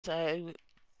So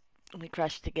we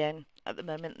crashed again. At the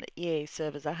moment, the EA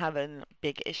servers are having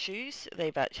big issues.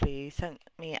 They've actually sent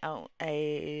me out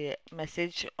a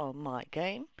message on my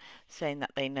game saying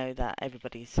that they know that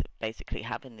everybody's basically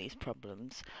having these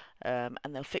problems, and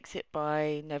they'll fix it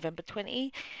by November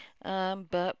 20.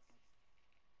 But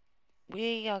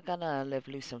we are gonna live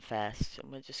loose and fast,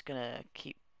 and we're just gonna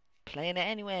keep playing it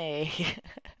anyway.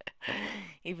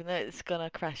 Even though it's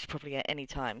gonna crash probably at any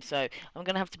time. So I'm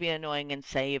gonna have to be annoying and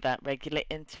save at regular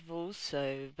intervals.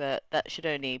 So, but that should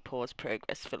only pause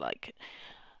progress for like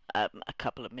a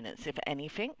couple of minutes, if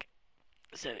anything.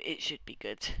 So it should be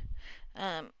good.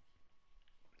 Um,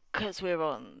 because we're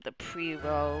on the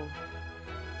pre-roll,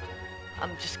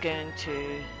 I'm just going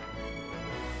to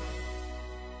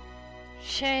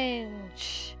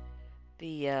change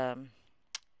the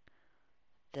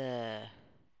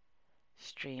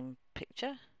stream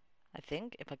picture. I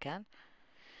think if I can,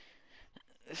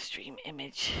 the stream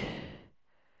image.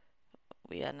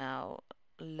 We are now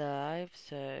live,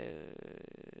 so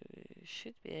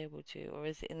should be able to, or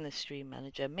is it in the stream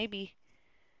manager? Maybe.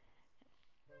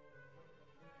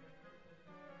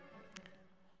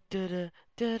 Da da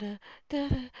da da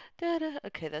da da.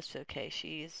 Okay, that's okay.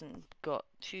 She hasn't got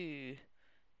too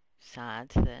sad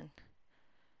then.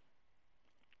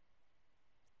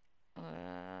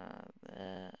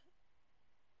 The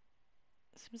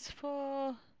Sims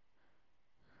 4.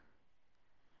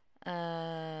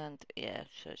 And yeah,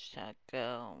 search tag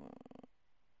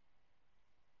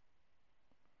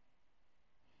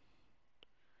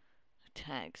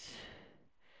tags.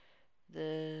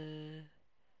 The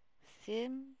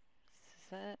Sims, is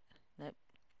that? Nope.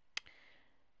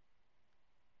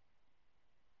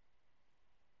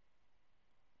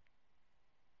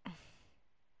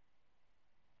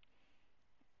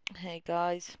 Hey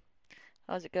guys,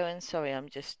 how's it going? Sorry, I'm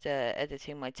just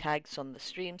editing my tags on the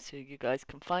stream so you guys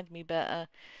can find me better.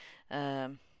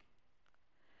 Um,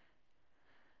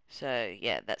 so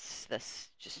yeah, that's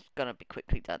just gonna be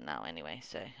quickly done now anyway.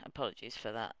 So apologies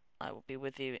for that. I will be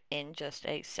with you in just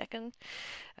a second.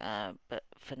 But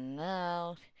for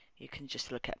now, you can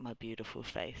just look at my beautiful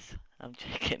face. I'm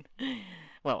joking.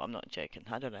 Well, I'm not joking.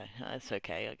 I don't know. It's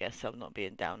okay. I guess I'm not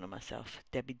being down on myself.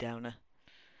 Debbie Downer.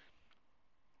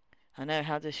 I know.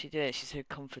 How does she do it? She's so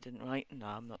confident, right? No,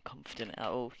 I'm not confident at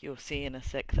all. You'll see in a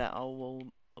sec that I will.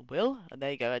 And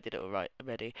there you go. I did it all right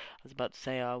already. I was about to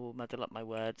say I will muddle up my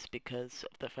words because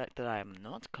of the fact that I am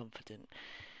not confident.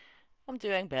 I'm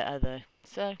doing better though,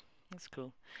 so that's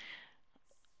cool.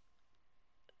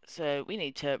 So we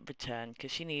need to return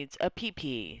because she needs a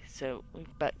PP. So we're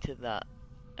back to that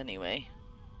anyway.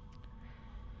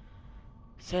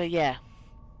 So yeah.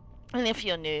 And if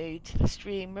you're new to the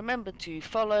stream, remember to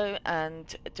follow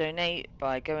and donate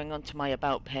by going onto my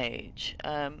About page.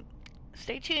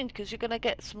 Stay tuned because you're going to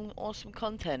get some awesome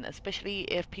content, especially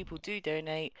if people do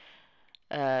donate.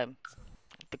 Um,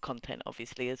 the content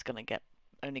obviously is going to get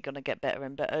only going to get better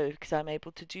and better because I'm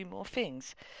able to do more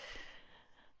things.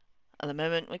 At the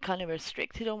moment, we're kind of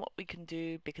restricted on what we can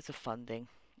do because of funding.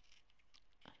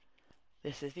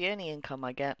 This is the only income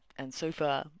I get, and so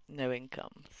far, no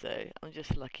income. So I'm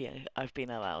just lucky I've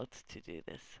been allowed to do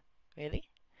this. Really?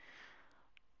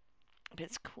 But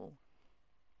it's cool.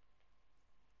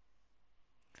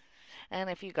 And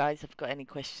if you guys have got any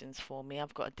questions for me,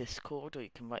 I've got a Discord, or you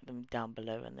can write them down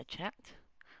below in the chat.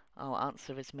 I'll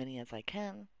answer as many as I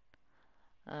can.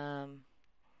 Um,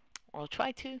 I'll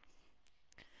try to.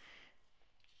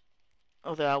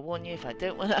 Although I'll warn you, if I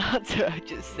don't want to answer, I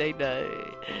just say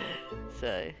no.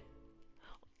 So,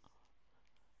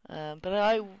 but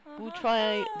I will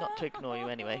try not to ignore you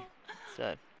anyway.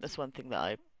 So that's one thing that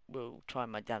I will try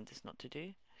my damnedest not to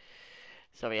do.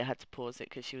 Sorry, I had to pause it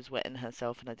because she was wetting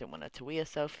herself and I didn't want her to wee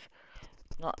herself.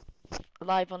 Not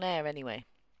live on air anyway.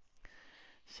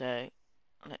 So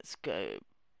let's go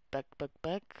back.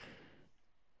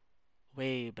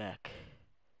 Way back.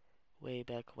 Way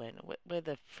back when. Where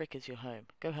the frick is your home?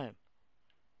 Go home.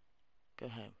 Go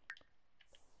home.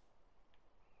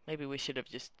 Maybe we should have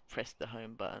just pressed the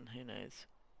home button. Who knows?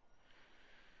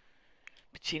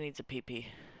 But she needs a pee pee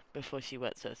before she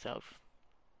wets herself.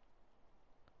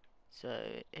 So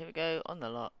here we go on the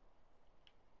lot.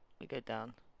 We go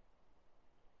down.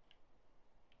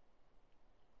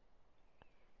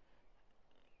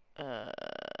 Uh,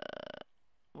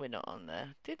 we're not on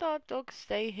there. Did our dog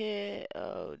stay here?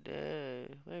 Oh no.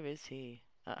 Where is he?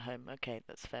 At home. Okay,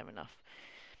 that's fair enough.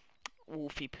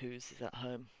 Wolfie Poos is at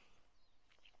home.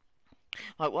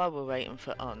 Like while we're waiting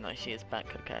for. Oh no, she is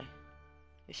back. Okay.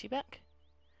 Is she back?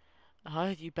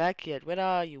 Are you back yet? Where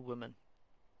are you, woman?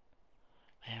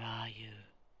 Where are you?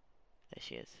 There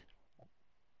she is.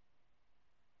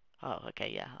 Oh, okay,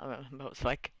 yeah. I remember I was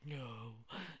like, no,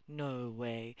 no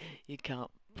way. You can't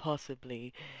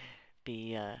possibly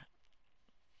be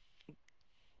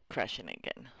crashing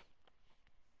again.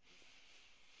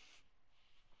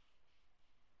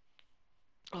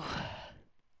 Oh.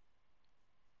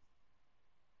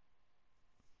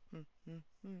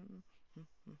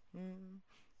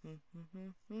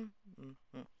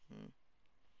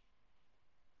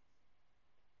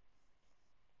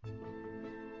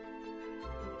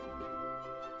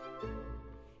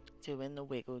 Doing the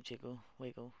wiggle jiggle,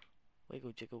 wiggle,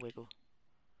 wiggle jiggle wiggle.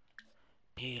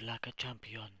 Be like a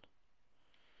champion,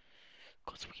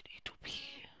 'cause we need to be.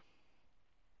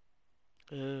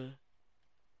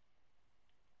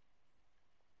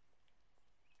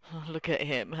 Look at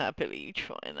him happily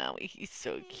trying out. He's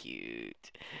so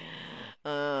cute.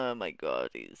 Oh my god,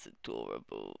 he's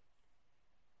adorable.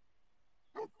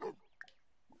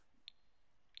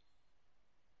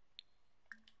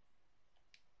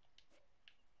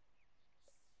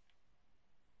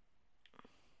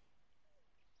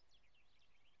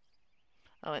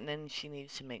 Oh, and then she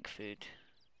needs to make food.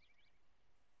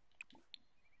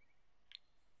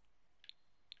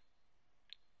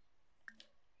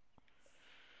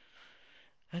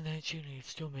 And then she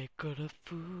needs to make good a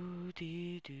food.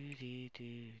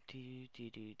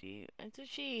 And does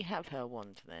she have her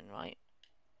wand then, right?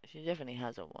 She definitely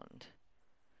has a wand.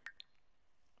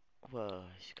 Whoa,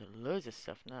 she's got loads of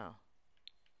stuff now.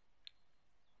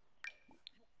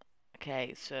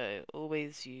 Okay, so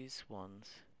always use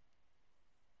wands.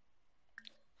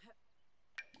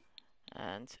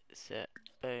 And set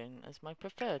bone as my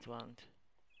preferred wand.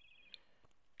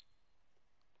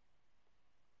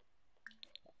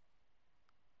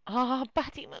 Ah,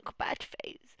 Batty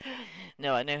McBadface.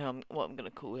 No, I know what I'm gonna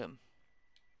call him.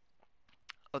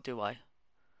 Or do I?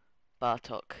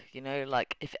 Bartok. You know,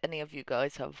 like if any of you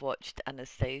guys have watched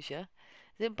Anastasia,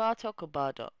 is it Bartok or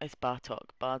Bardock? It's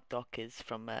Bartok. Bardock is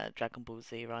from Dragon Ball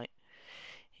Z, right?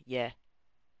 Yeah,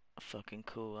 fucking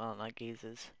cool, aren't they,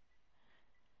 geezers?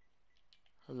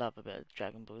 I love a bit of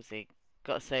Dragon Ball Z.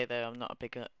 Gotta say though, I'm not a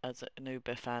big as an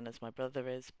Uber fan as my brother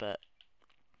is, but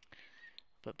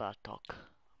Bartok.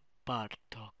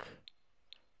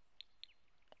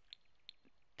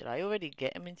 Did I already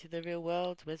get him into the real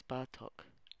world? Where's Bartok?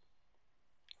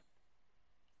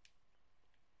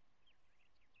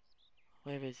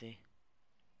 Where is he?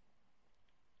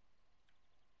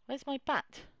 Where's my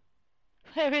bat?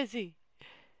 Where is he?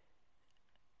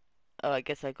 Oh, I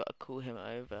guess I gotta call him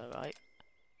over, right?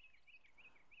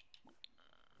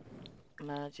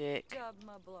 Magic.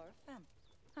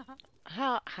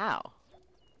 How? How?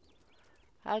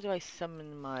 How do I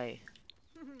summon my...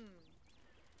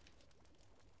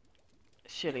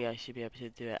 Surely I should be able to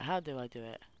do it. How do I do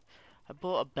it? I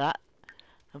bought a bat,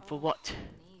 and for what?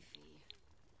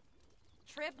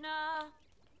 Tribna.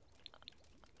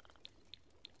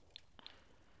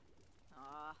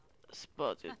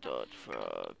 Spotted dot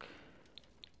frog.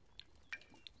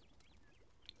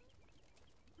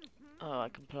 Oh, I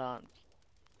can plant.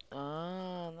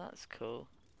 Ah, that's cool.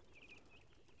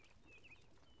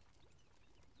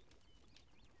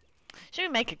 Should we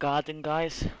make a garden,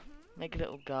 guys? Make a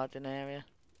little garden area.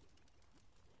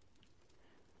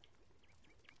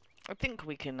 I think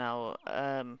we can now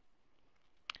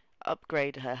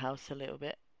upgrade her house a little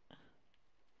bit.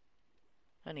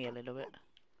 Only a little bit.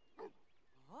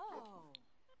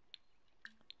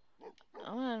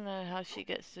 I wanna know how she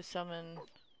gets to summon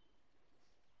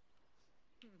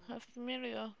her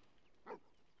familiar.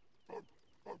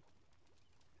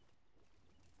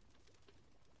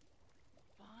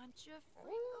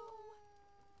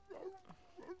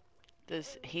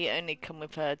 Does he only come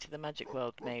with her to the magic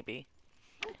world, maybe?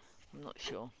 I'm not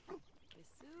sure.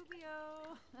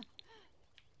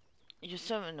 You're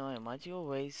so annoying. Why do you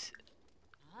always...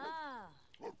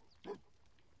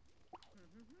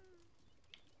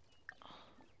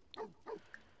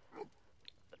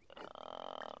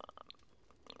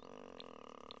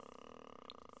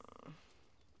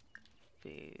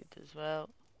 Food as well.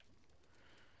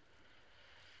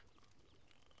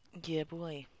 Yeah,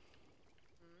 boy.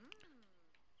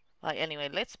 Right, anyway,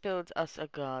 let's build us a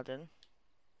garden.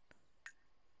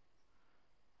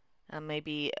 And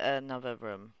maybe another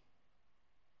room.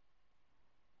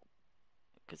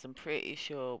 Because I'm pretty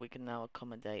sure we can now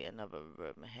accommodate another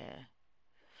room here.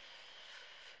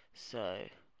 So,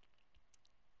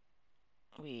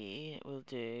 we will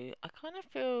do... I kind of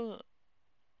feel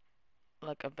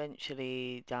like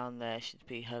eventually down there should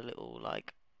be her little,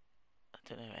 like, I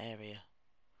don't know, area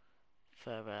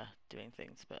for doing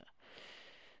things, but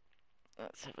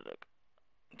let's have a look.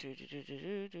 We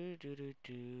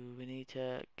need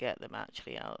to get them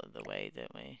actually out of the way,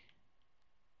 don't we?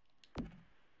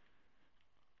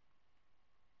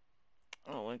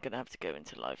 Oh, we're gonna have to go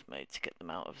into live mode to get them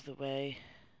out of the way.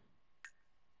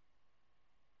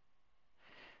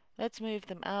 Let's move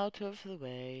them out of the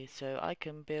way so I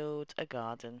can build a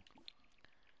garden.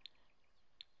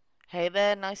 Hey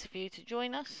there, nice of you to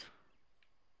join us.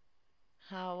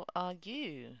 How are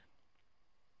you?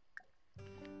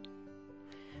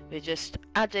 We're just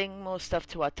adding more stuff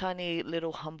to our tiny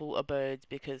little humble abode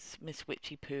because Miss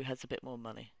Witchy Poo has a bit more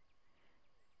money.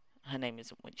 Her name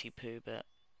isn't Witchy Poo, but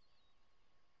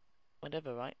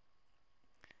whatever, right?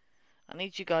 I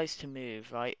need you guys to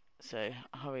move, right? So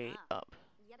hurry up.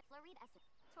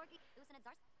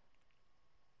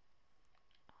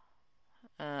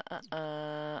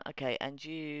 Okay, and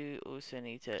you also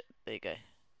need to. There you go.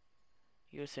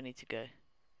 You also need to go.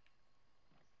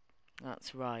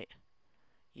 That's right.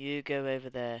 You go over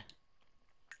there.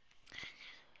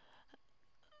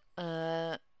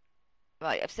 Right,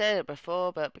 I've said it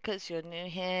before, but because you're new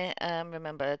here,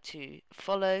 remember to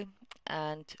follow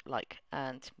and like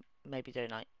and maybe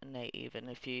donate even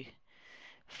if you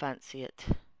fancy it.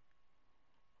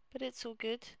 But it's all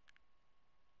good.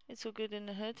 It's all good in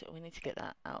the hood. We need to get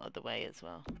that out of the way as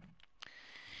well.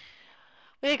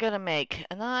 We're gonna make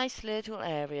a nice little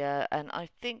area, and I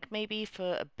think maybe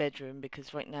for a bedroom,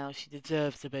 because right now she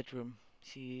deserves a bedroom.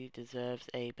 She deserves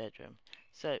a bedroom.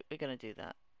 So we're gonna do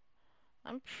that.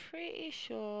 I'm pretty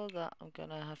sure that I'm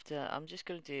just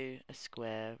gonna do a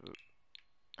square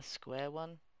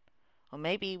one. Or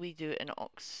maybe we do an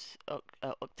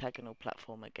octagonal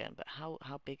platform again, but how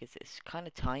big is it? It's kind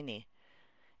of tiny,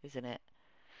 isn't it?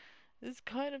 It's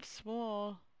kind of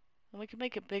small. And we can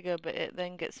make it bigger, but it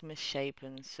then gets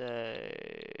misshapen, so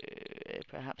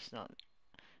perhaps not.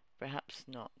 Perhaps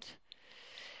not.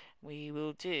 We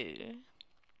will do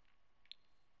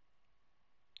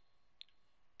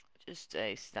just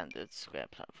a standard square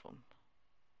platform.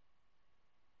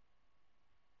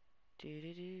 Do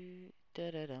do do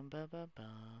da da dum ba ba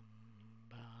bum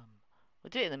bum. We'll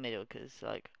do it in the middle because,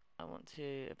 like, I want to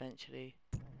eventually.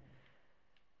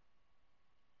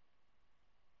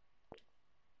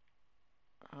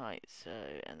 Right, so,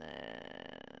 and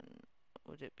then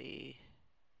would it be,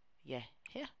 yeah,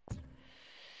 here?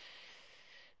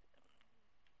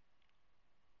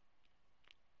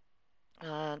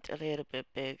 And a little bit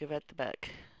bigger at the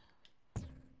back.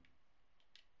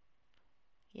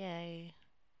 Yay.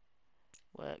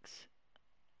 Works.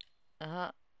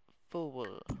 Uh-huh. Full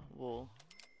wall.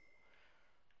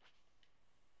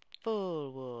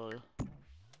 Full wall.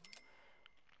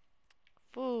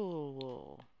 Full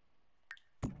wall.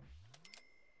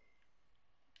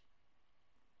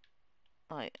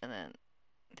 Right, and then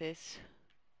this.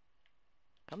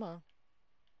 Come on.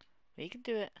 We can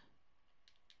do it.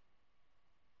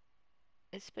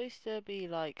 It's supposed to be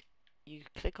like you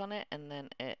click on it and then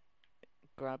it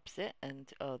grabs it and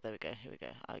oh there we go. Here we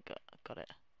go. I got it.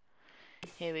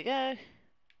 Here we go.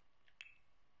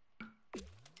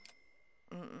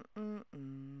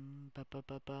 Ba ba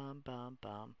ba bum bum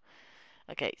bum.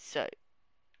 Okay, so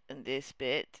and this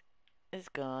bit is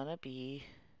gonna be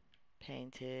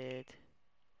painted.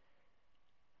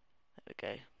 There we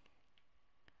go.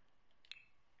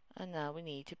 And now we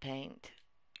need to paint.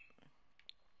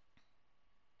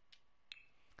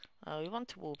 Oh, we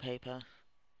want wallpaper.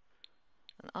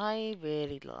 And I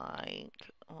really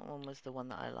like. What one was the one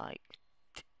that I liked?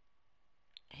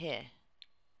 Here.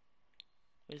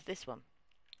 It was this one.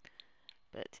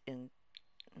 But in.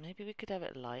 Maybe we could have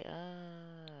it lighter.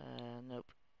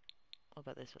 Nope. What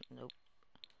about this one? Nope.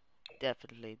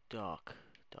 Definitely dark.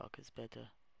 Dark is better.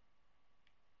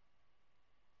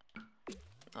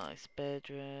 Nice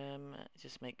bedroom.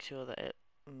 Just make sure that it.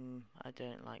 I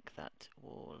don't like that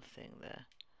wall thing there.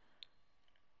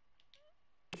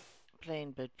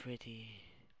 Plain but pretty.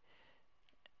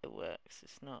 It works.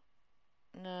 It's not.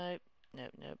 Nope.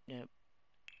 Nope. Nope. Nope.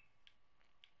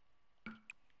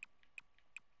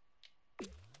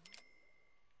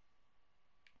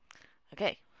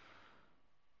 Okay.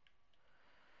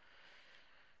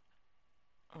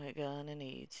 We're gonna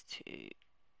need to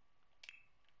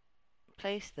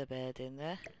place the bed in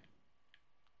there.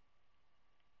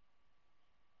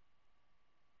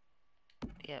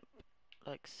 Yep.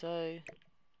 Like so.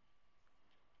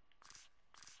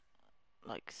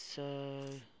 Like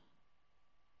so.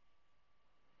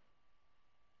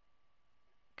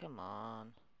 Come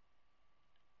on.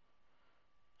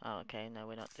 Oh, okay. No,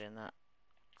 we're not doing that.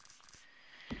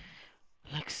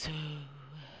 Like so.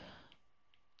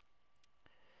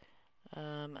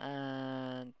 And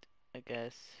I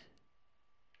guess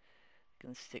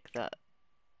can stick that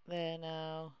there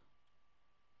now.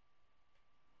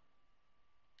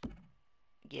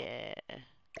 Yeah.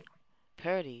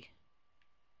 Purdy.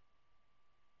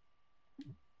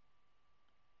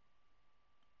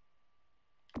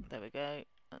 There we go.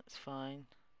 That's fine.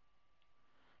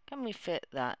 Can we fit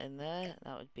that in there?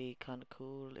 That would be kind of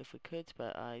cool if we could,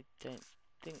 but I don't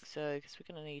think so, because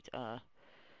we're going to need... I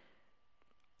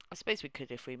suppose we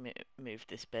could if we move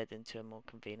this bed into a more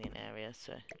convenient area,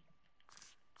 so...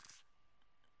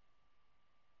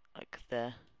 Like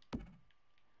there.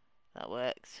 That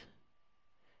works.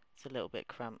 It's a little bit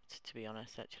cramped, to be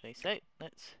honest, actually. So,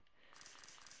 let's...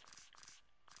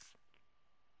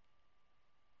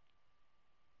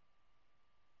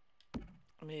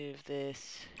 move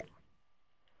this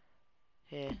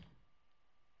here.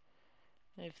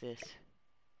 Move this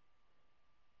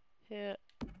here.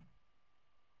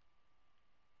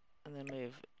 And then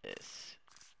move this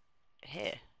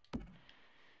here.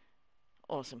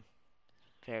 Awesome.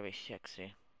 Very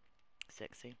sexy.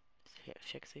 Sexy.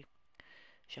 Sexy.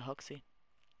 Shahoxy.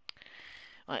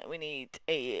 Right, we need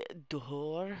a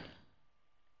door.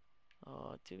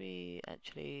 Oh, do we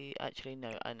actually... Actually,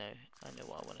 no, I know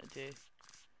what I want to do.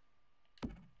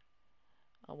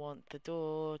 I want the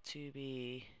door to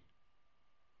be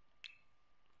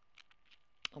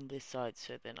on this side,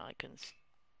 so then I can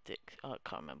stick... Oh, I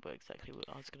can't remember exactly what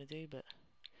I was going to do, but...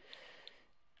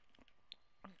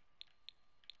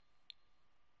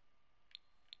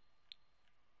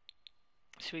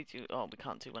 Should we do... Oh, we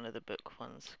can't do one of the book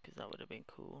ones, because that would have been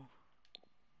cool.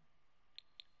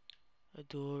 A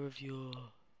door of your...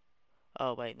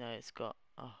 Oh, wait, no, it's got...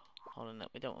 Oh, hold on,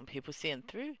 we don't want people seeing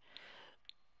through.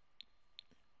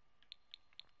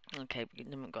 Okay, we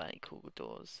haven't got any cool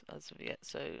doors as of yet,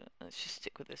 so let's just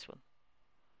stick with this one.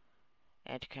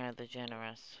 Edgar the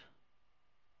Generous.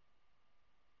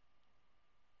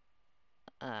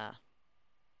 Ah.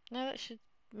 No, that should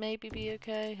maybe be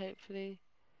okay, hopefully.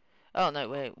 Oh, no,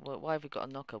 wait, why have we got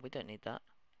a knocker? We don't need that.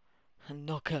 A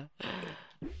knocker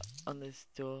on this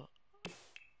door.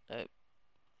 Oh.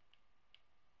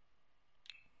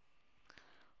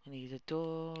 We need a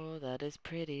door that is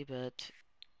pretty, but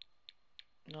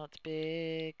not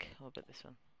big. What about this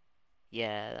one?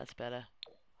 Yeah, that's better.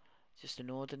 Just an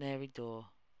ordinary door.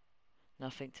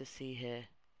 Nothing to see here.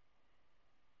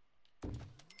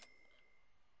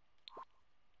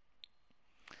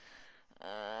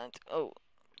 And, oh,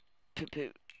 poo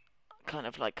poo. Kind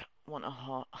of like want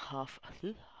a half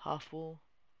wall.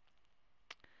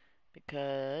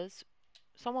 Because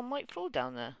someone might fall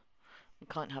down there. We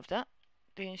can't have that.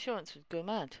 The insurance would go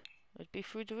mad. It would be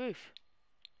through the roof.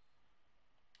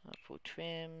 Half wall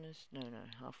trims. No,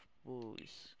 half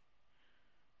walls.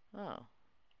 Oh.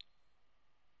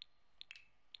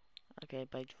 Okay,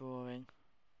 by drawing.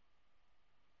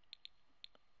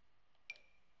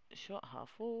 Short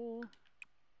half wall.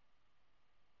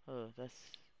 Oh,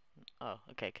 that's... Oh,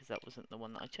 okay, because that wasn't the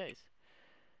one that I chose.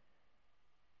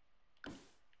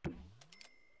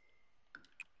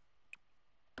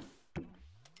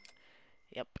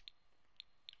 Yep.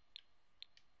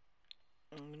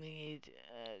 We need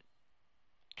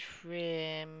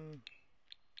trim.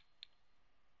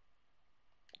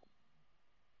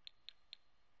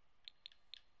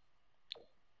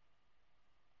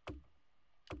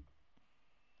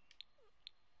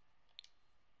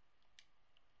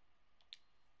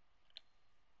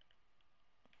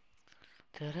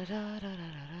 Da da da da da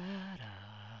da da.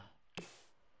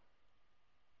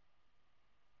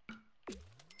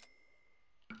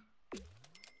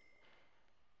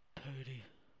 Purdy.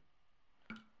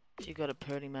 She got a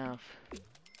purdy mouth.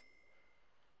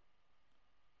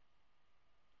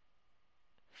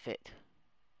 Fit.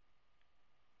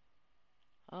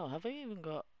 Oh, have we even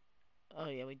got... Oh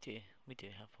yeah, we do. We do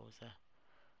have holes there.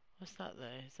 What's that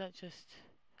though? Is that just...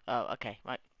 Oh, okay,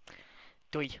 right.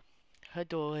 Doi. Her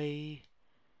doi.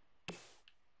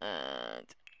 And...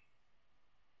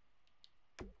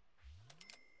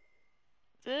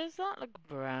 Does that look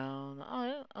brown?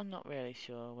 I'm not really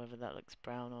sure whether that looks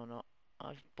brown or not.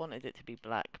 I've wanted it to be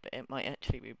black, but it might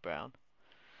actually be brown.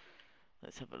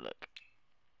 Let's have a look.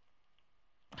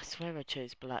 I swear I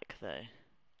chose black though.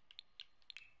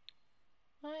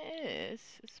 Oh, it is.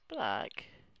 It's black.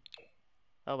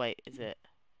 Oh wait, is it?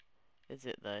 Is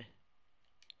it though?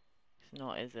 It's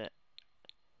not, is it?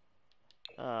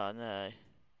 Oh no.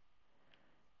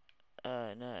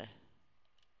 Oh no.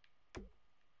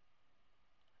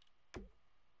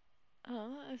 Oh,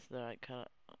 that is the right colour.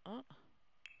 Oh.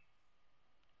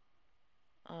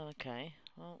 Oh, okay.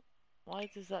 Well, why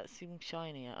does that seem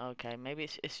shinier? Okay, maybe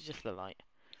it's just the light.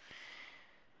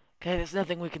 Okay, there's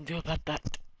nothing we can do about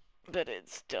that. but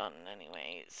it's done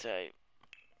anyway, so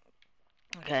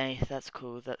okay, that's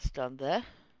cool, that's done there.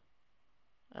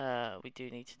 We do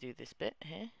need to do this bit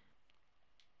here.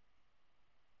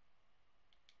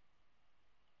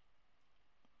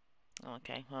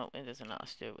 Okay, well, it doesn't let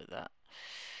us do it with that.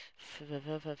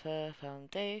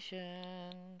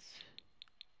 Foundations.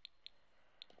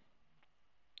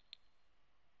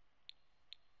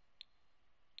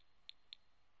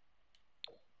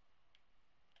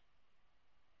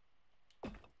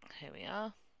 Here we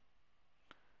are.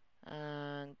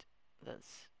 And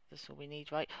that's all we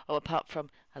need, right? Oh, apart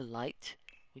from a light.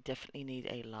 We definitely need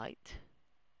a light.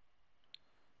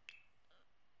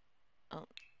 Oh,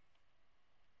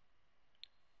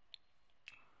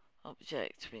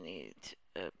 object, we need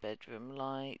a bedroom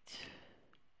light.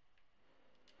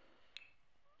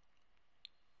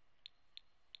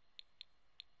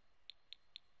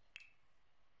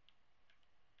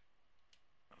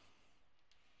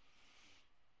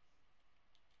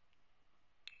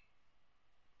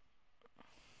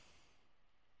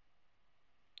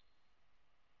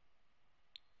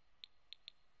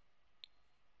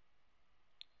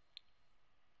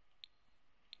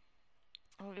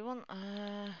 Oh, we want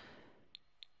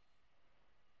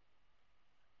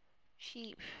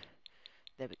cheap.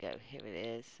 There we go. Here it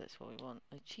is. That's what we want.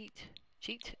 A a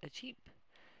cheap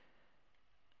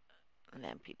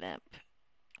lampy lamp,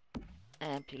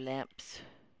 ampy lamps.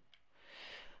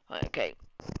 Okay.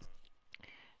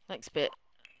 Next bit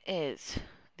is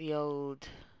the old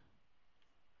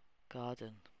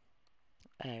garden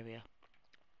area.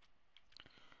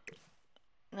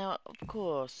 Now, of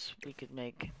course, we could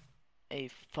make a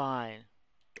fine.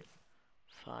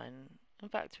 In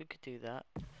fact, we could do that.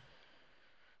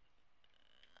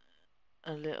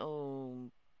 A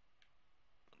little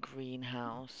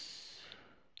greenhouse.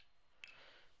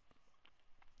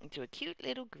 Into a cute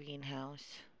little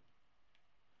greenhouse.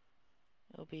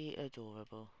 It'll be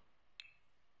adorable.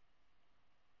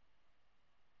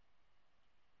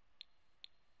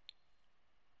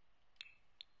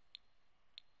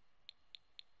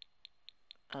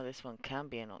 Oh, this one can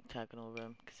be an octagonal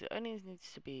room because it only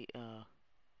needs to be.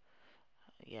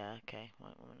 Yeah. Okay.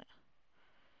 Wait 1 minute.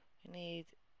 We need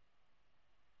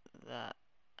that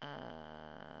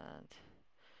and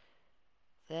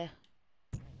there.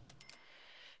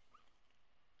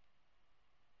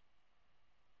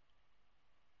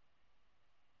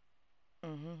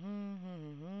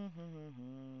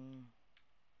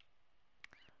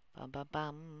 Bam bam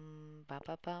bam ba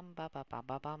ba bam ba ba ba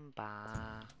ba bam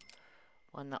ba.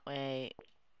 One that way.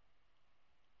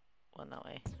 One that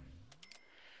way.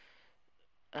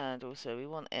 And also we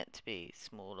want it to be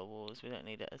smaller walls. We don't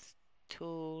need it as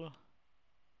tall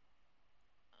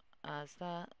as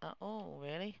that at all,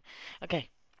 really. Okay.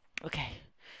 Okay.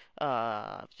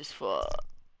 I've just thought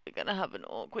we're gonna have an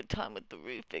awkward time with the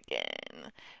roof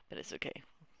again. But it's okay.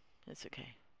 It's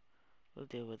okay. We'll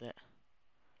deal with it.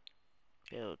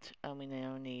 Build. And we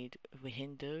now need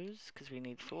windows, because we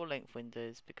need full length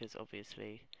windows, because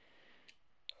obviously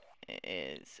it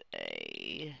is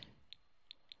a...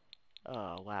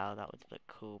 Oh wow, that would look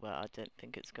cool, but I don't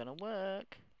think it's gonna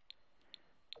work.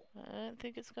 I don't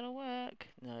think it's gonna work.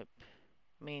 Nope.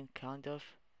 I mean, kind of.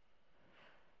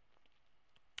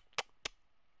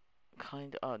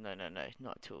 Kind of. Oh, no, no, no.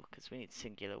 Not at all, because we need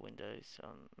singular windows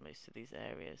on most of these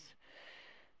areas.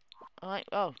 Alright,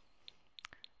 oh.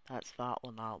 That's that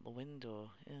one out the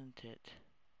window, isn't it?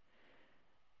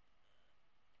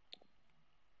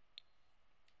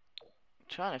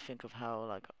 Trying to think of how,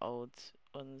 like, old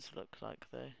ones look like,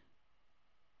 though.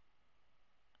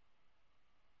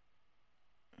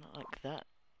 Not like that.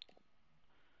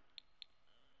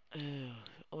 Ugh,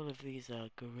 all of these are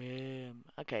grim.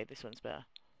 Okay, this one's better.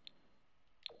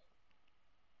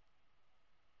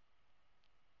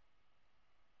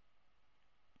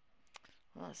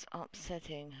 Well, that's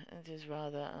upsetting. It is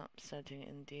rather upsetting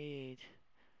indeed.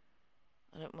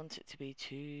 I don't want it to be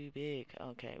too big.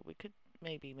 Okay, we could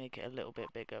maybe make it a little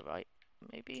bit bigger, right?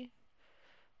 Maybe?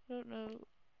 I don't know.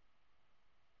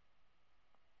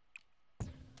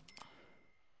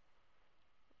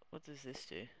 What does this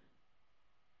do?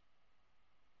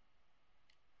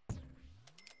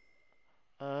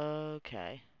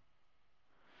 Okay.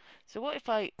 So what if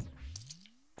I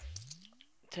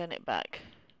turn it back?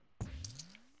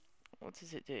 What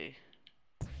does it do?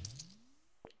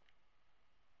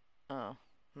 Oh.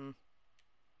 Hmm.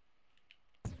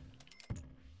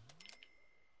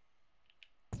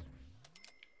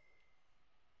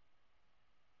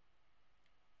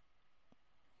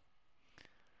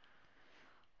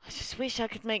 I just wish I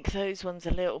could make those ones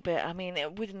a little bit. I mean,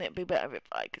 wouldn't it be better if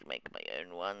I could make my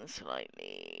own ones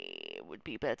slightly would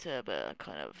be better, but I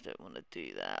kind of don't want to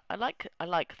do that. I like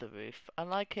the roof. I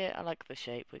like it. I like the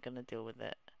shape. We're gonna deal with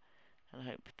it and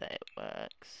hope that it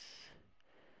works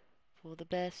for the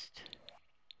best.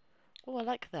 Oh, I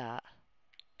like that,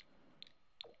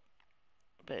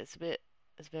 but it's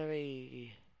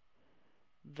very,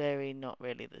 very not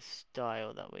really the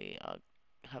style that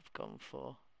have gone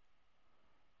for.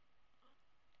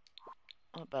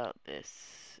 What about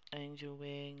this angel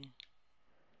wing?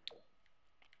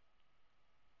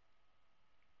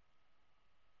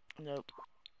 Nope,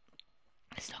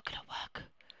 it's not gonna work.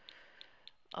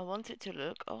 I want it to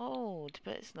look old,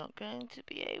 but it's not going to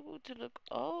be able to look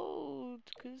old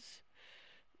because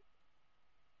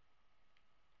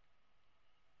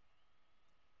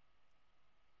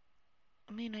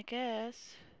I mean, I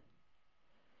guess.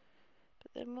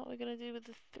 But then what are we gonna do with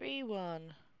the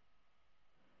 3-1?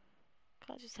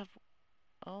 Can't just have.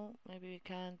 Oh, maybe we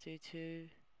can do 2.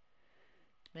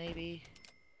 Maybe.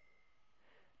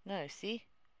 No, see?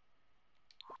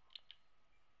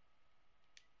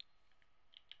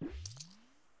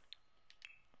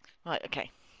 Right, okay.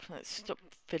 Let's stop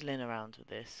fiddling around with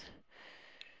this.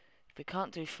 If we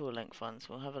can't do full length ones,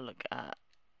 we'll have a look at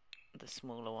the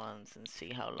smaller ones and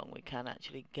see how long we can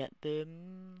actually get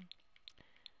them.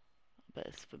 But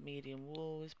as for medium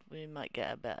walls, we might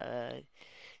get a better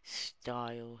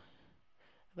style.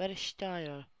 A better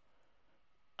style.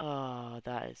 Oh,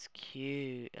 that is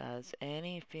cute as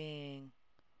anything.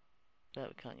 But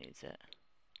we can't use it.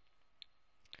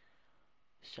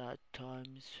 Sad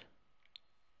times.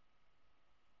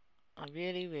 I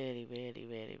really, really, really,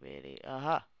 really, really.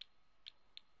 Aha!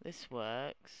 This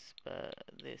works, but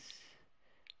this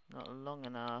not long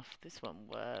enough. This one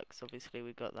works. Obviously,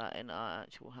 we got that in our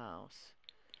actual house.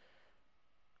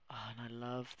 Oh, and I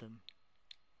love them.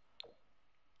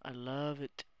 I love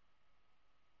it.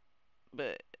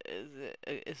 But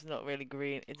it's not really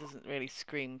green. It doesn't really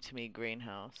scream to me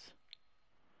greenhouse.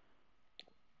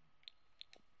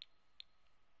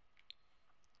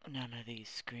 None of these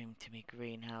scream to me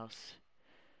greenhouse.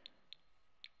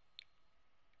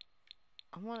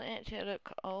 I want it to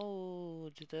look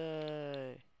old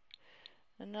though.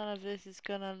 And none of this is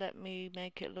gonna let me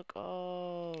make it look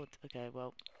old. Okay,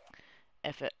 well,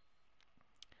 F it.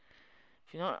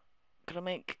 If you're not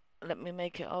gonna let me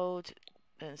make it old,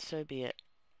 then so be it.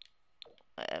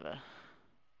 Whatever.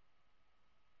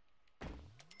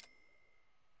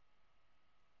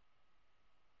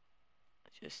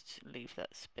 Just leave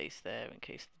that space there in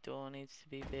case the door needs to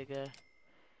be bigger.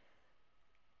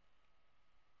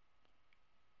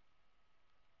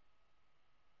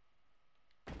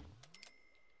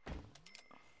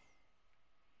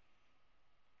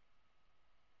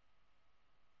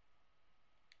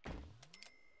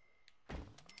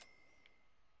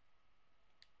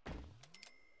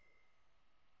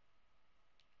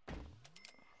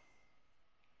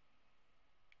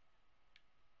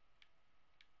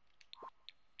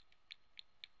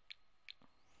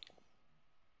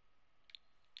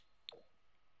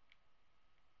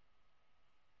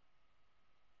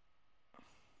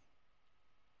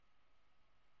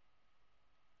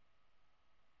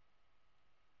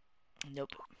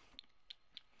 Nope.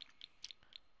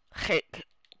 Heck.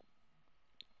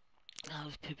 That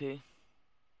was poo poo.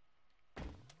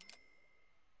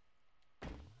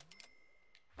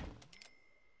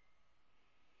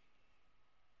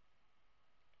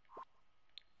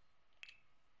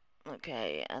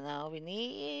 Okay, and now we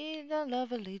need a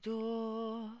lovely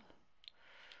door.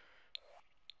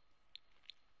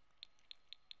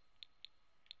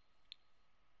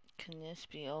 Can this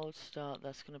be old start?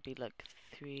 That's gonna be like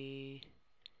 3.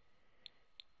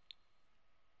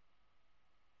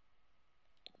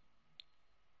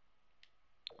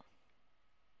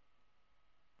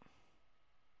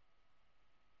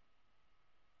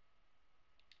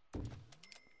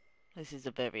 This is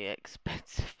a very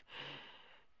expensive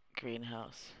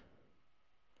greenhouse.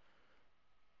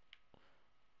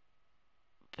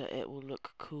 But it will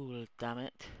look cool, damn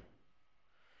it.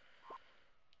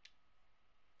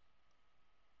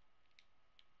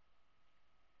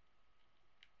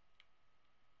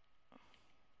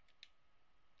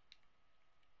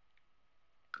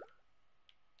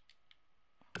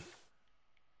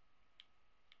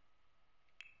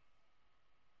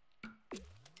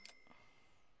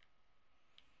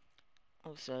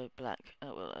 Also, black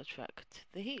will attract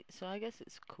the heat, so I guess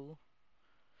it's cool.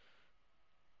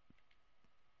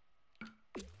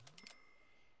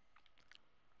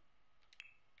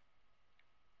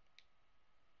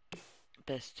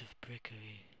 Best of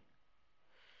brickery.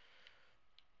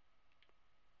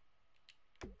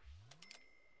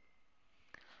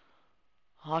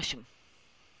 Awesome.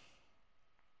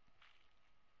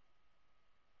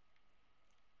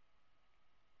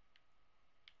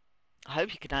 I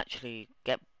hope you can actually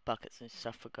get buckets and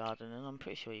stuff for gardening. I'm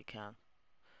pretty sure you can.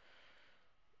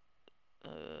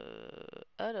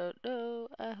 I don't know.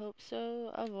 I hope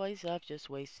so. Otherwise, I've just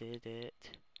wasted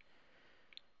it.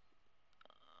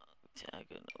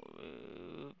 Octagonal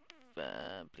roof.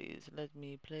 Please let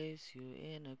me place you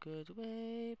in a good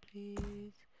way,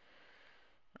 please.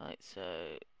 Right,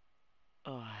 so...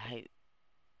 Oh, I hate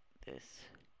this.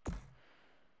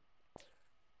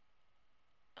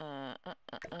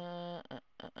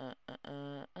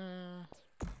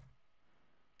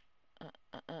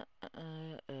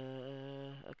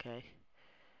 Okay.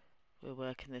 We're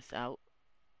working this out.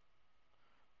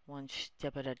 One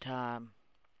step at a time.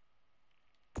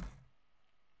 So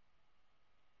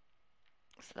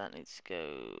that needs to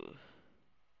go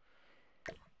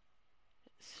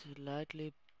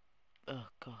slightly. Oh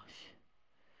gosh.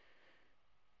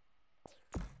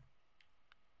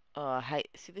 Oh, I hate.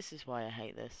 See, this is why I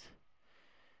hate this.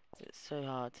 It's so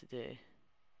hard to do.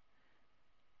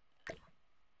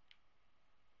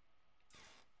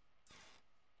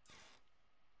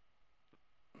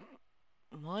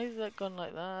 Why is that gone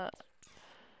like that?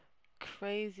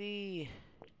 Crazy.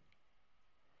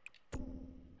 It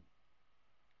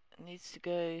needs to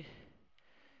go.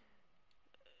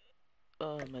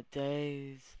 Oh my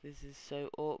days. This is so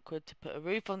awkward to put a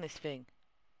roof on this thing.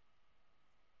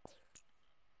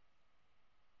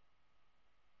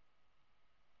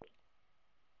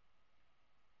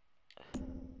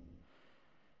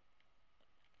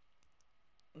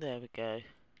 There we go.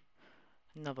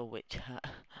 Another witch hat.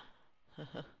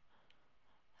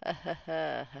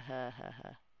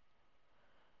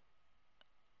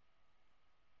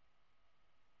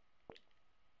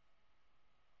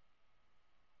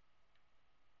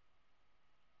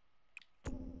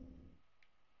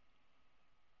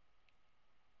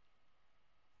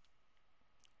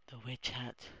 The witch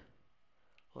hat.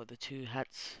 Or the two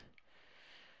hats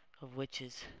of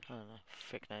witches. I don't know.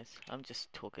 Frick knows. I'm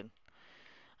just talking.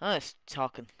 I'm just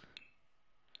talking.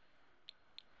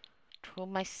 To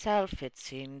myself, it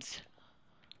seems.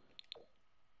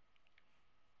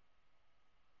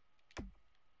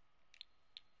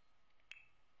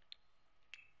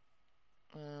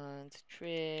 And to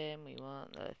trim, we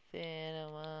want the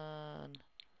thinner one.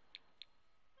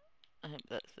 I hope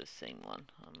that's the same one.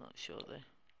 I'm not sure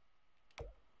though.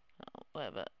 Oh,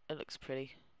 whatever. It looks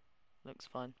pretty. Looks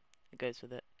fine. It goes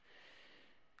with it.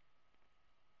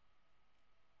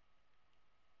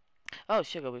 Oh,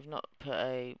 sugar. We've not put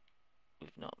a.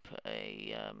 We've not put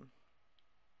a.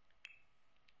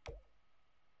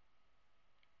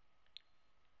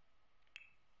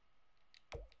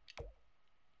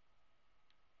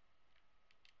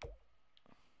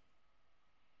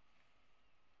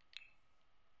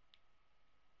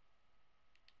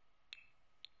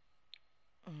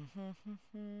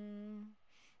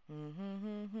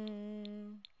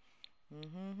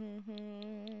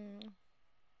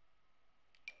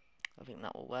 I think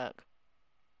that will work.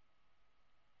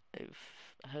 If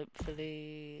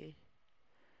hopefully.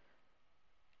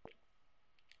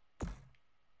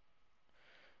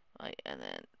 Right, and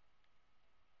then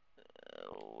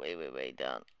way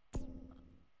down,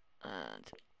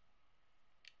 and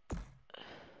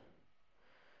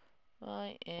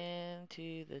right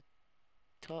into the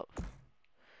top.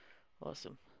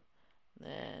 Awesome.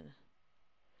 Then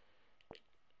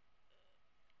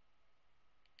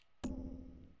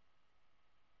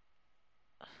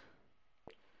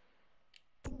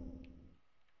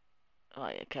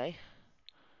right, okay.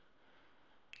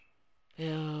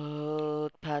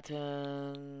 Build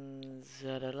patterns.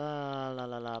 La la la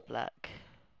la la black.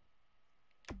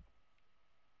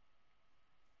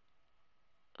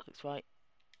 Looks right.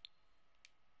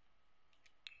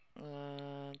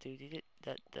 Do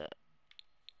that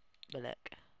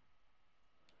black.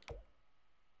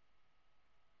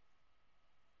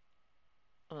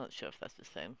 I'm not sure if that's the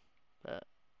same, but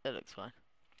it looks fine.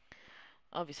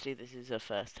 Obviously, this is a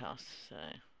first house, so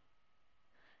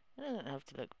it doesn't have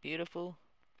to look beautiful,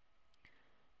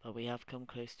 but we have come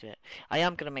close to it. I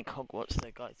am gonna make Hogwarts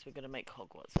though, guys. We're gonna make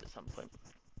Hogwarts at some point.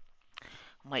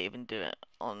 I might even do it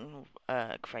on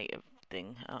a creative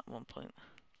thing at one point.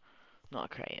 Not a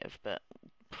creative, but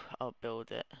I'll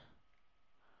build it.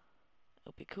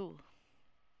 It'll be cool.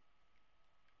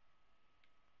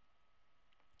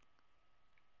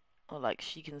 Or like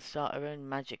she can start her own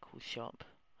magical shop.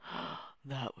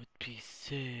 That would be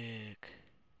sick.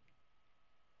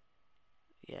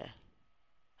 Yeah,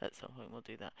 at some point we'll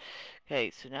do that.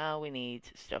 Okay, so now we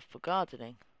need stuff for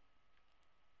gardening.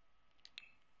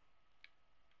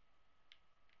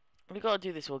 We gotta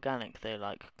do this organic though,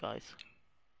 like, guys.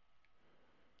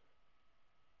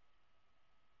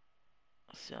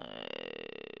 So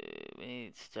we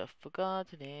need stuff for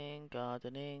gardening,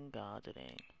 gardening,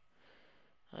 gardening.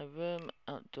 A room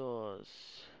outdoors.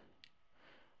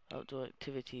 Outdoor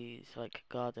activities like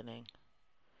gardening.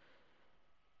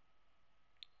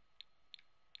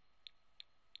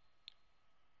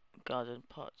 Garden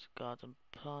pot, garden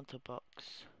planter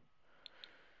box.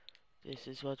 This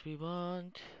is what we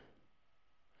want.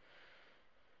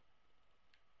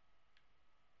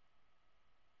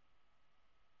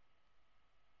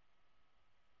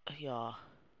 Yeah,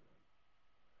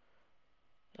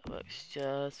 that works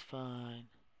just fine.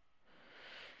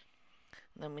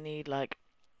 And then we need like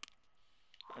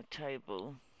a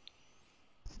table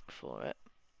for it.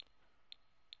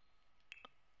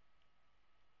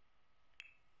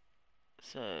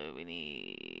 So we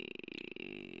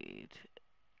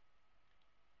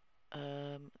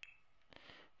um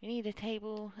need a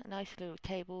table, a nice little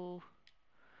table.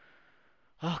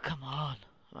 Oh come on.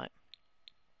 Right.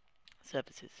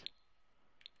 Services.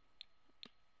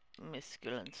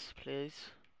 Miscellance,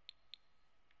 please.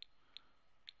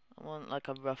 I want like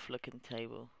a rough looking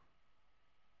table.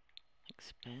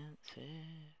 Expensive.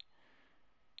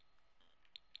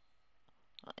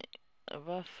 Right. A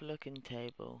rough looking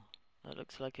table. That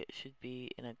looks like it should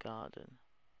be in a garden.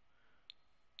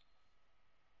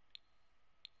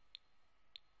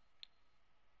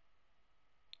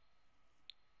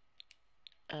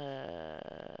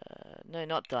 No,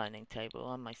 not dining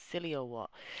table. Am I silly or what?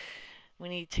 We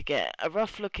need to get a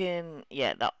rough looking.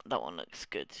 Yeah, that one looks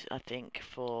good. I think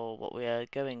for what we are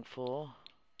going for.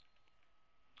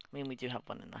 I mean, we do have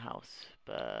one in the house,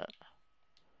 but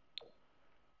I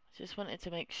just wanted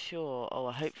to make sure. Oh,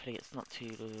 well, hopefully it's not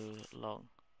too long.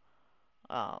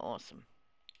 Ah, awesome.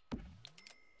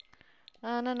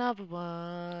 And another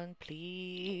one,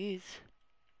 please.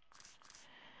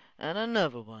 And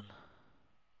another one.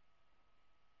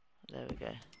 There we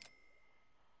go.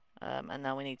 And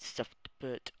now we need stuff to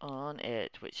put on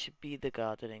it, which should be the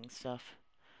gardening stuff.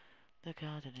 The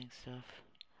gardening stuff.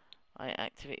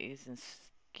 Activities and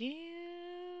skills,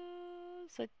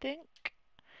 I think.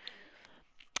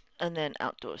 And then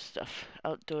outdoor stuff.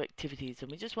 Outdoor activities. And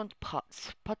we just want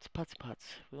pots. Pots, pots, pots.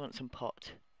 We want some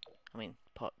pot. I mean,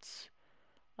 pots.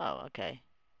 Oh, okay.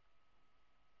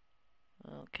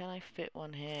 Well, can I fit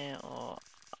one here, or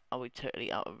are we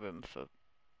totally out of room for...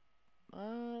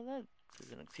 that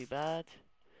doesn't look too bad.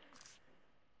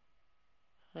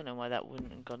 I don't know why that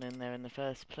wouldn't have gone in there in the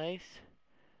first place.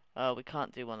 Oh, we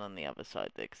can't do one on the other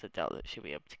side though, because I doubt that she'll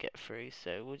be able to get through,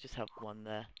 so we'll just have one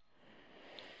there.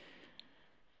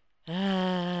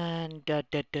 And da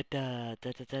da da da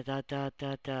da da da da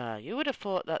da da. You would have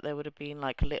thought that there would have been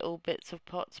like little bits of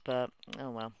pots, but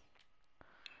oh well.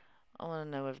 I want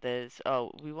to know if there's...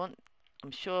 Oh, we want...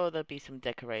 I'm sure there'll be some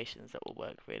decorations that will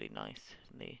work really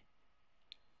nicely.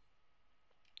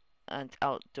 And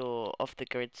outdoor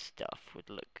off-the-grid stuff would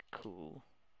look cool.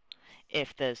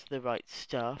 If there's the right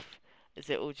stuff.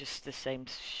 Is it all just the same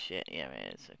shit? Yeah,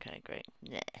 it is. Okay, great.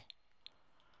 Yeah.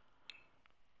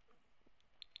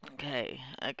 Okay,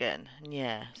 again,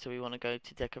 yeah. So we want to go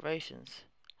to decorations.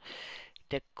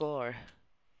 Decor.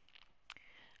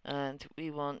 And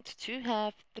we want to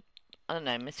have the... I don't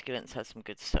know, Miscellance has some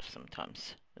good stuff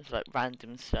sometimes. There's like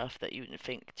random stuff that you wouldn't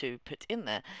think to put in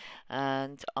there.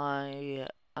 And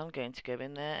I'm going to go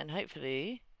in there and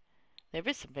hopefully there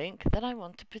is something that I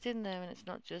want to put in there and it's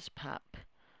not just pap.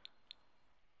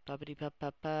 Babbity pap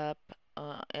pap pap.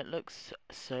 It looks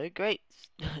so great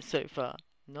so far.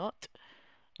 Not?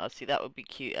 I'll see, that would be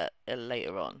cute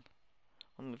later on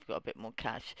when we've got a bit more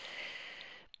cash.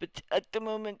 But at the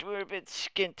moment we're a bit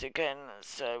skint again,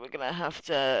 so we're gonna have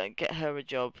to get her a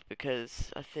job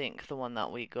because I think the one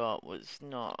that we got was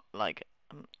not like,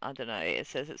 I don't know, it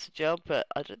says it's a job, but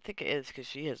I don't think it is because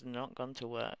she has not gone to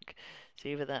work. So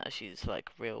either that or she's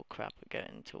like real crap at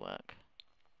going to work.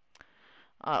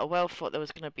 I well thought there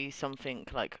was gonna be something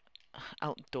like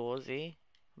outdoorsy,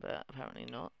 but apparently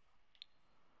not.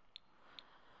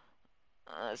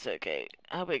 It's okay.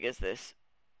 How big is this?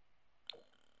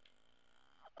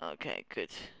 Okay,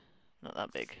 good. Not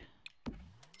that big.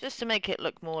 Just to make it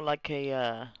look more like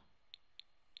a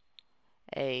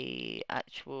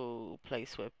actual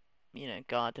place where, you know,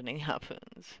 gardening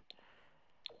happens.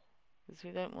 Because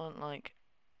we don't want like...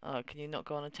 Oh, can you not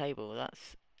go on a table?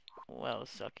 That's well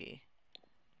sucky.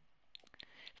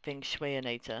 Feng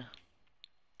Shuiinator.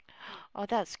 Oh,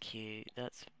 that's cute.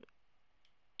 That's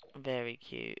very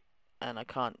cute. And I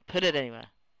can't put it anywhere.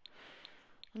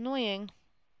 Annoying.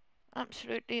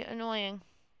 Absolutely annoying.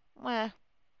 Where?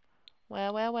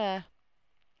 Where?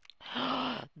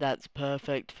 That's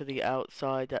perfect for the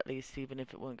outside, at least, even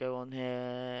if it won't go on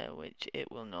here, which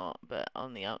it will not. But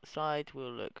on the outside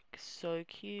will look so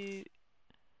cute.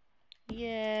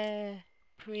 Yeah,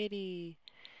 pretty.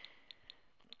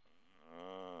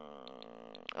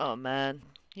 Oh man,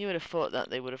 you would have thought that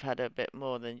they would have had a bit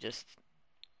more than just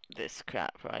this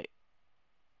crap, right?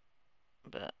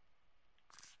 But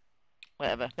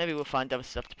whatever. Maybe we'll find other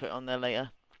stuff to put on there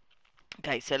later.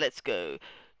 Okay, so let's go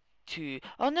to.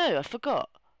 Oh no, I forgot.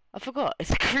 I forgot.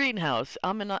 It's a greenhouse.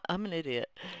 I'm an idiot.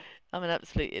 I'm an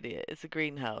absolute idiot. It's a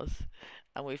greenhouse,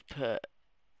 and we've put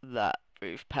that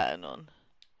roof pattern on.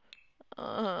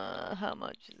 How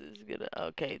much is this gonna?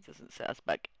 Okay, it doesn't set us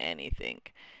back anything.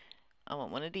 I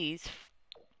want one of these.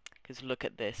 Cause look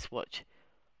at this. Watch.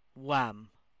 Wham.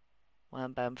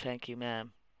 Wham bam. Thank you,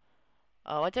 ma'am.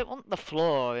 Oh, I don't want the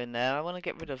floor in there. I want to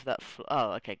get rid of that floor.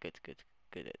 Oh, okay, good, good,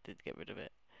 good. It did get rid of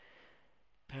it.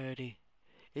 Pretty.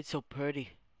 It's so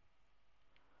pretty.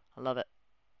 I love it.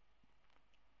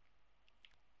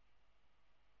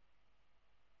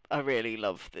 I really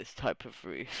love this type of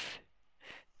roof.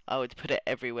 I would put it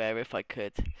everywhere if I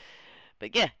could.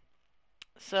 But yeah,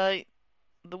 so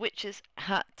the witch's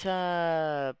hat,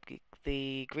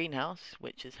 the greenhouse,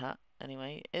 witch's hat,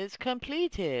 anyway, is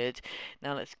completed.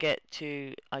 Now let's get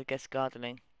to, I guess,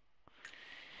 gardening.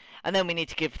 And then we need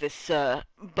to give this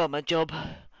bum a job.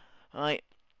 Right,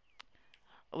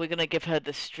 we're gonna give her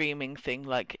the streaming thing,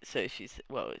 like, so she's,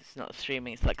 well, it's not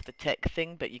streaming, it's like the tech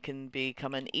thing, but you can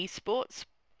become an esports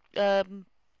um,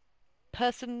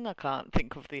 person. I can't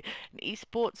think of an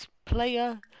esports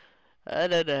player. I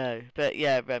don't know, but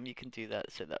yeah, you can do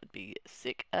that, so that would be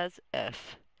sick as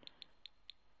F.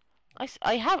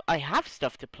 I have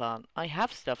stuff to plant. I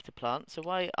have stuff to plant, so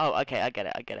why? Oh, okay, I get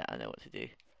it, I get it. I know what to do.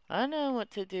 I know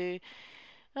what to do.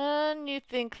 And you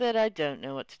think that I don't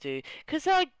know what to do? 'Cause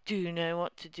I do know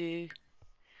what to do.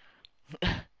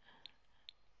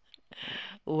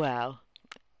 Wow.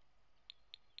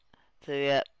 So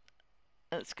yeah,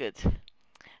 that's good.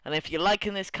 And if you're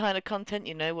liking this kind of content,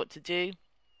 you know what to do.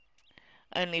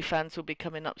 OnlyFans will be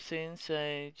coming up soon,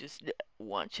 so just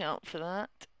watch out for that,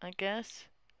 I guess.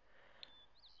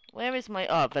 Where is my...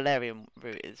 Oh, Valerian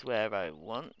route is where I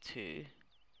want to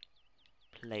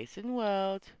place in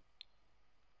world.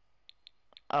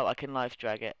 Oh, I can life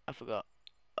drag it. I forgot.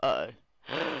 Uh-oh.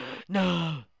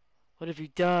 No! What have you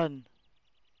done?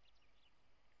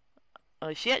 Oh,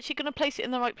 is she actually going to place it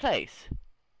in the right place?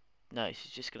 No,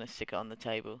 she's just going to stick it on the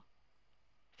table.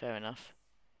 Fair enough.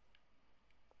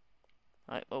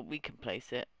 Right, well, we can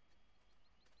place it.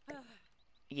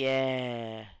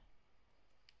 Yeah.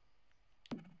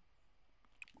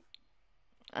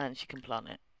 And she can plant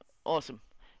it. Awesome.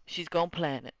 She's gonna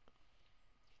plant it.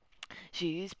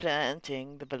 She's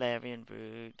planting the Valerian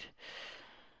root.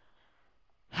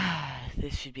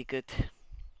 This should be good.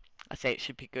 I say it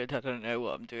should be good. I don't know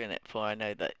what I'm doing it for. I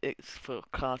know that it's for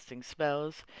casting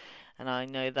spells, and I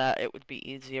know that it would be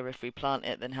easier if we plant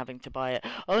it than having to buy it.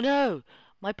 Oh no!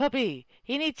 My puppy!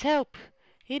 He needs help!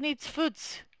 He needs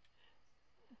foods!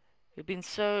 We've been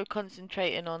so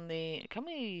concentrating on the... Can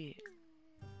we...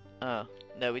 Oh,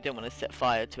 no, we don't want to set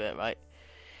fire to it, right?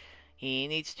 He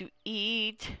needs to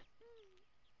eat.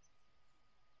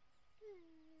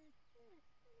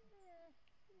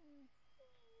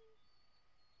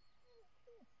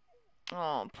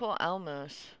 Oh, poor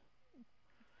Almus.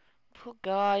 Poor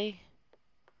guy.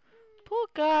 Poor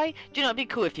guy. Do you know, it'd be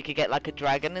cool if you could get like a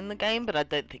dragon in the game, but I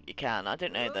don't think you can. I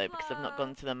don't know though, because I've not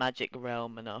gone to the magic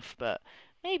realm enough, but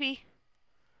maybe.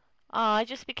 Ah, I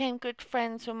just became good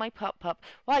friends with my pup.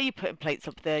 Why are you putting plates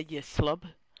up there, you slub?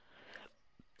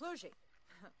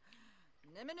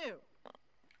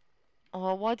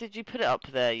 Oh, why did you put it up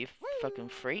there, you fucking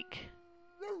freak?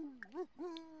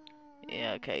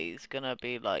 Yeah, okay, he's gonna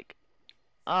be like...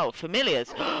 Oh,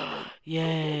 familiars!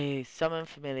 Yay, summon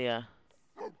familiar.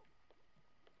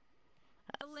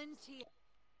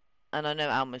 And I know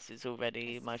Almus is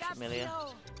already my familiar.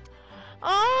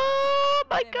 Oh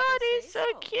my god, he's so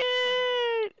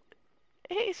cute!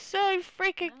 He's so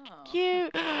freaking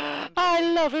cute!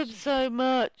 I love him so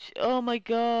much! Oh my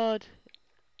god.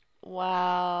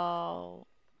 Wow.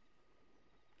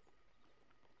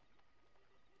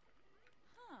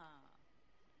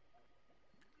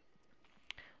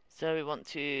 So we want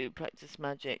to practice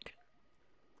magic.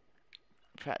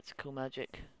 Practical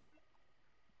magic.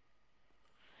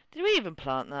 Did we even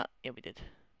plant that? Yeah, we did.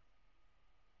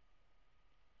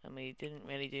 And we didn't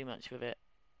really do much with it.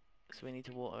 So we need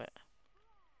to water it.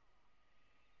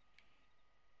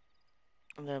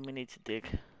 And then we need to dig.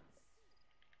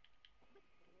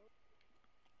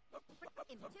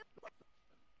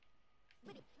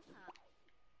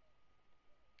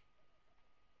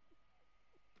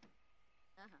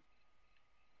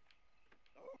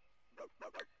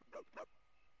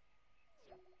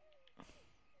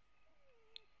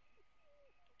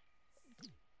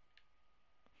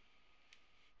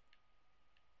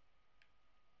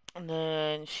 And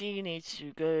then she needs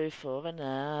to go for a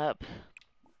nap.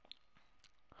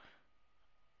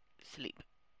 Sleep.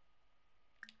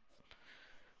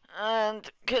 And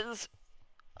because,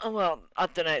 well, I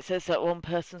don't know, it says that one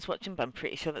person's watching, but I'm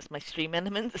pretty sure that's my stream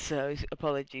element, so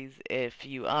apologies if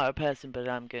you are a person, but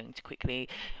I'm going to quickly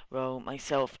roll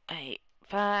myself a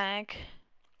fag.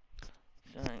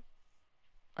 So,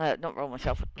 not roll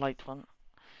myself a light one.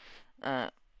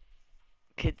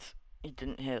 Kids, you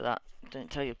didn't hear that.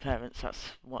 Don't tell your parents that's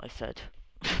what I said.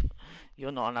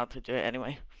 You're not allowed to do it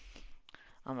anyway.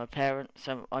 I'm a parent,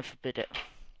 so I forbid it.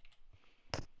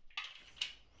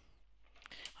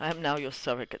 I am now your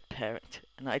surrogate parent,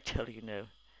 and I tell you no.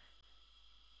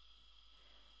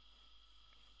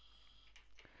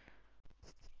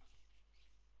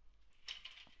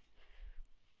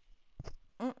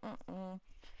 Mm-mm-mm.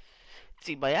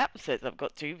 See, my app says I've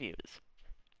got 2 viewers.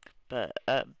 But,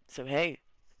 so hey,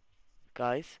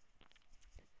 guys.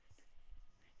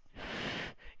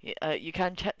 You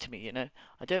can chat to me, you know.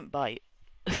 I don't bite.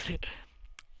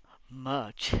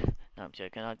 Much. No, I'm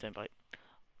joking, I don't bite.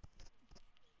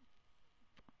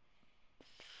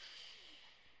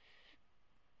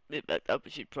 I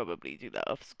should probably do that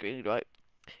off screen, right?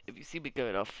 If you see me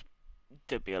going off,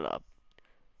 don't be alarmed.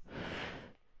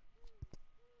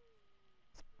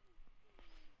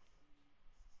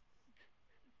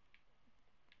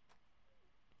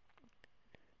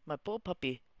 My poor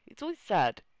puppy. He's always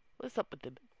sad. What's up with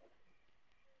him?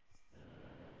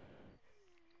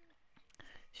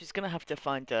 She's gonna have to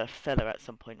find a fella at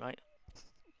some point, right?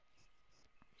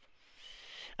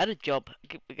 And a job.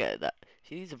 Keep forgetting that.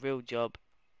 She needs a real job.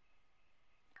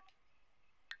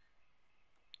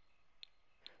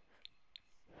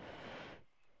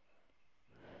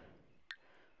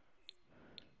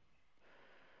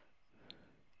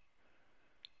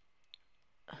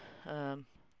 Um,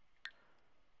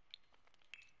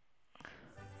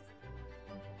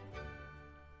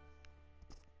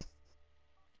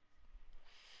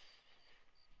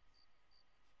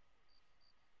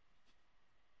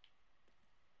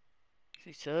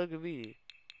 she's so good.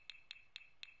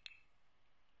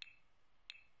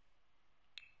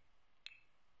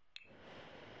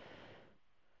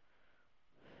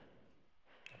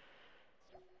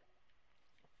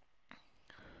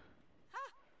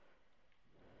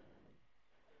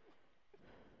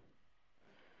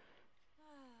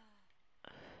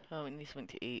 Oh, we need something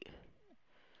to eat.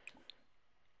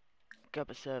 Grab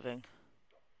a serving.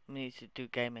 We need to do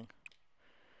gaming.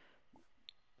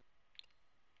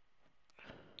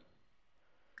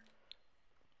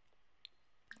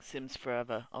 Sims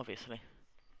Forever, obviously.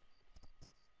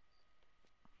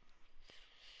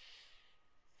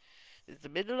 It's the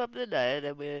middle of the night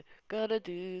and we're gonna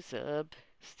do some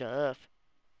stuff.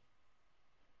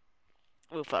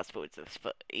 We'll fast forward to this,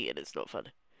 but eating is not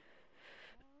fun.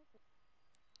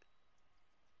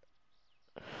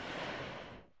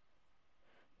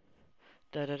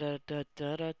 Da da da da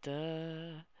da da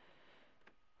da.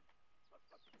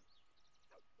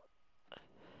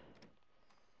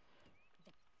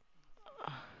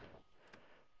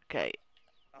 Okay,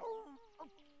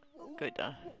 go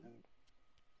down.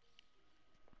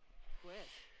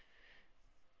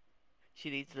 She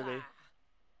needs the loo.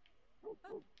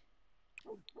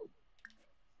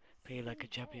 Feel like a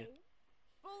champion.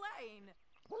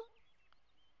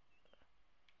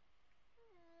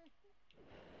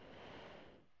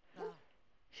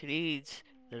 She needs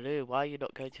the loo. Why are you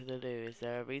not going to the loo? Is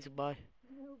there a reason why?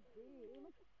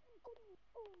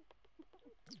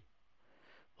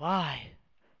 Why?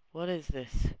 What is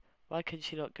this? Why can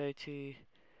she not go to...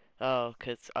 Oh,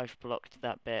 because I've blocked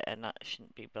that bit and that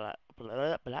shouldn't be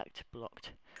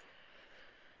blocked.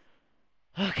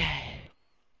 Okay.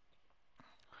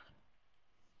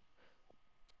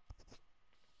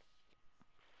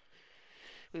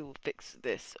 We will fix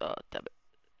this. Oh, damn it.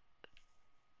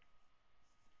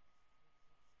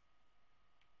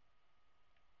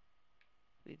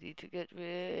 We need to get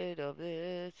rid of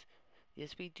this.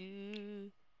 Yes, we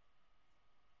do.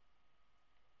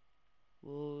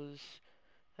 Walls.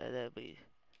 And then we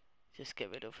just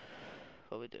get rid of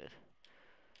what we're doing.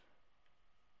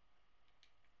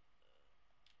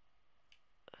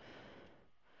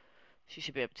 She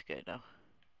should be able to go now.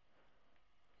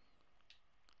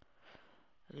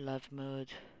 Alive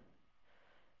mode.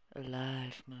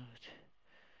 Alive mode.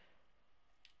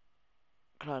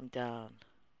 Climb down.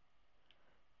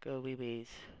 Go wee wees.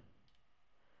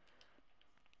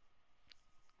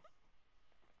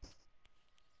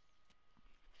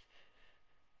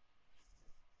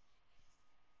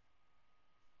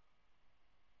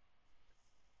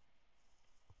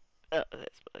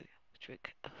 That's my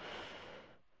trick.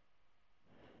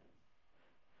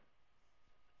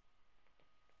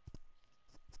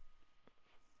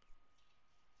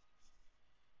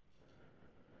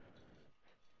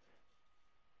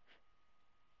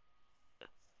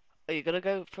 Are you gonna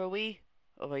go for a wee?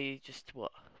 Or are you just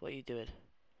what? What are you doing?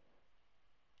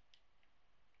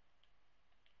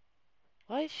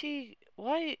 Why is she?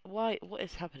 Why? What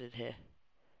is happening here?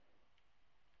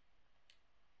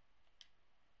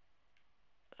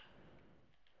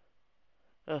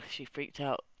 Oh, she freaked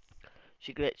out.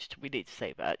 She glitched. We need to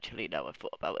save it, actually, now I've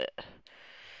thought about it.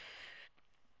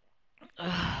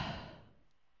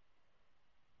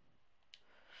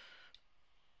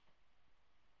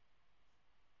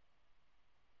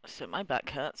 So my back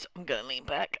hurts. I'm gonna lean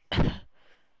back.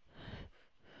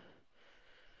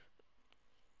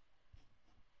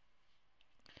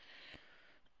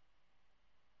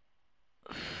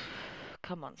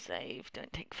 Come on, save.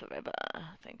 Don't take forever.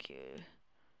 Thank you.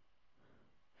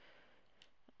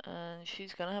 And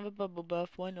she's gonna have a bubble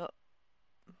bath. Why not?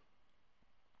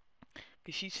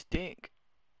 Because she stink.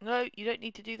 No, you don't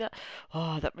need to do that.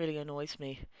 Oh, that really annoys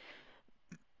me.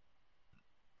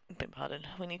 Beg pardon.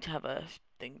 We need to have a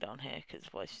thing down here because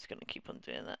otherwise she's gonna keep on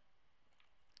doing that.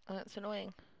 And that's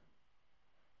annoying.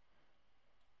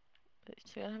 But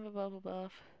she's gonna have a bubble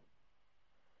bath.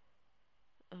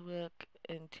 I'll work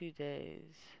in 2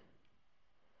 days.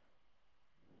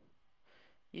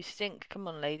 You stink. Come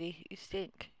on, lady. You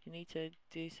stink. You need to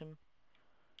do some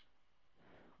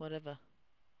whatever.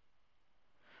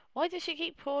 Why does she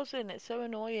keep pausing? It's so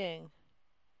annoying.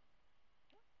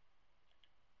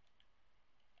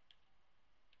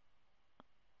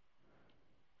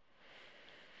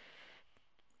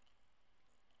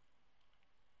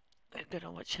 I'm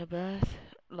gonna watch her bath.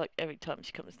 Like every time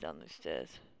she comes down the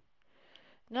stairs.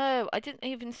 No, I didn't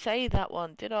even say that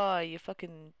one, did I? You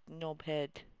fucking knobhead.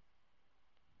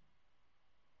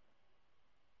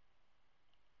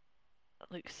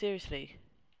 Like, seriously.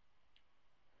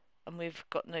 And we've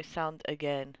got no sound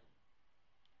again.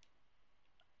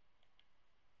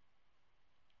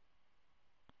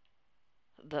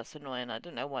 That's annoying. I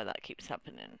don't know why that keeps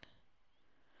happening.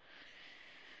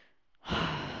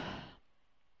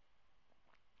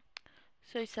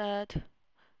 So sad.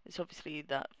 It's obviously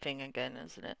that thing again,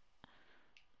 isn't it?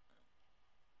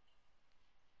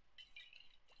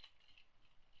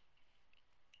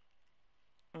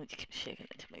 I need to keep shaking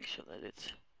it to make sure that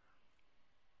it's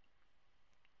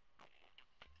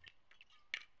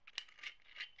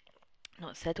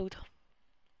not settled.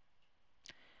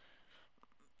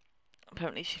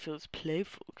 Apparently she feels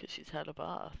playful because she's had a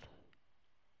bath.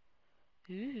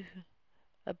 Ooh,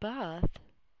 a bath?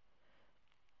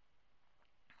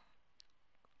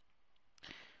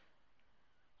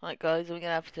 Right, guys, I'm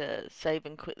gonna have to save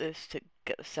and quit this to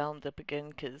get the sound up again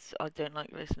because I don't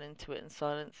like listening to it in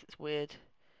silence. It's weird.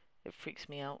 It freaks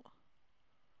me out.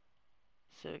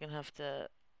 So we're gonna have to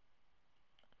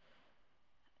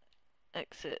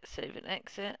exit, save and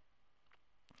exit.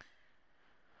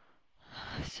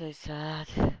 So sad.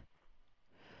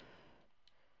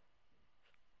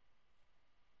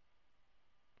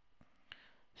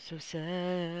 So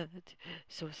sad.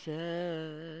 So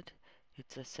sad.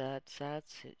 It's a sad, sad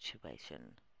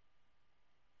situation.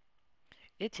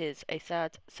 It is a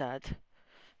sad, sad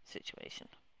situation.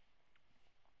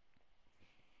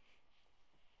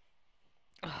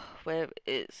 Where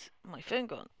is my phone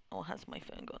gone? Or has my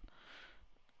phone gone?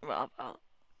 Rather,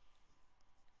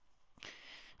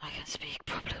 I can speak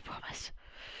properly, I promise.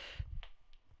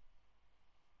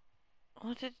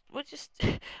 What just,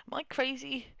 am I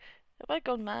crazy? Have I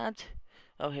gone mad?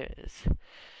 Oh, here it is.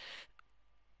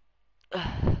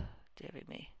 Dearie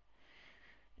me.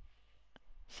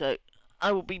 So,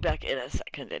 I will be back in a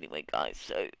second anyway, guys,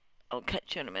 so I'll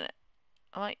catch you in a minute.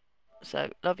 Alright?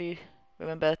 So, love you.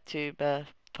 Remember to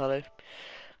follow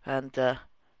and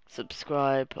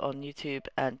subscribe on YouTube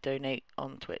and donate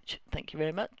on Twitch. Thank you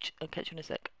very much. I'll catch you in a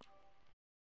sec.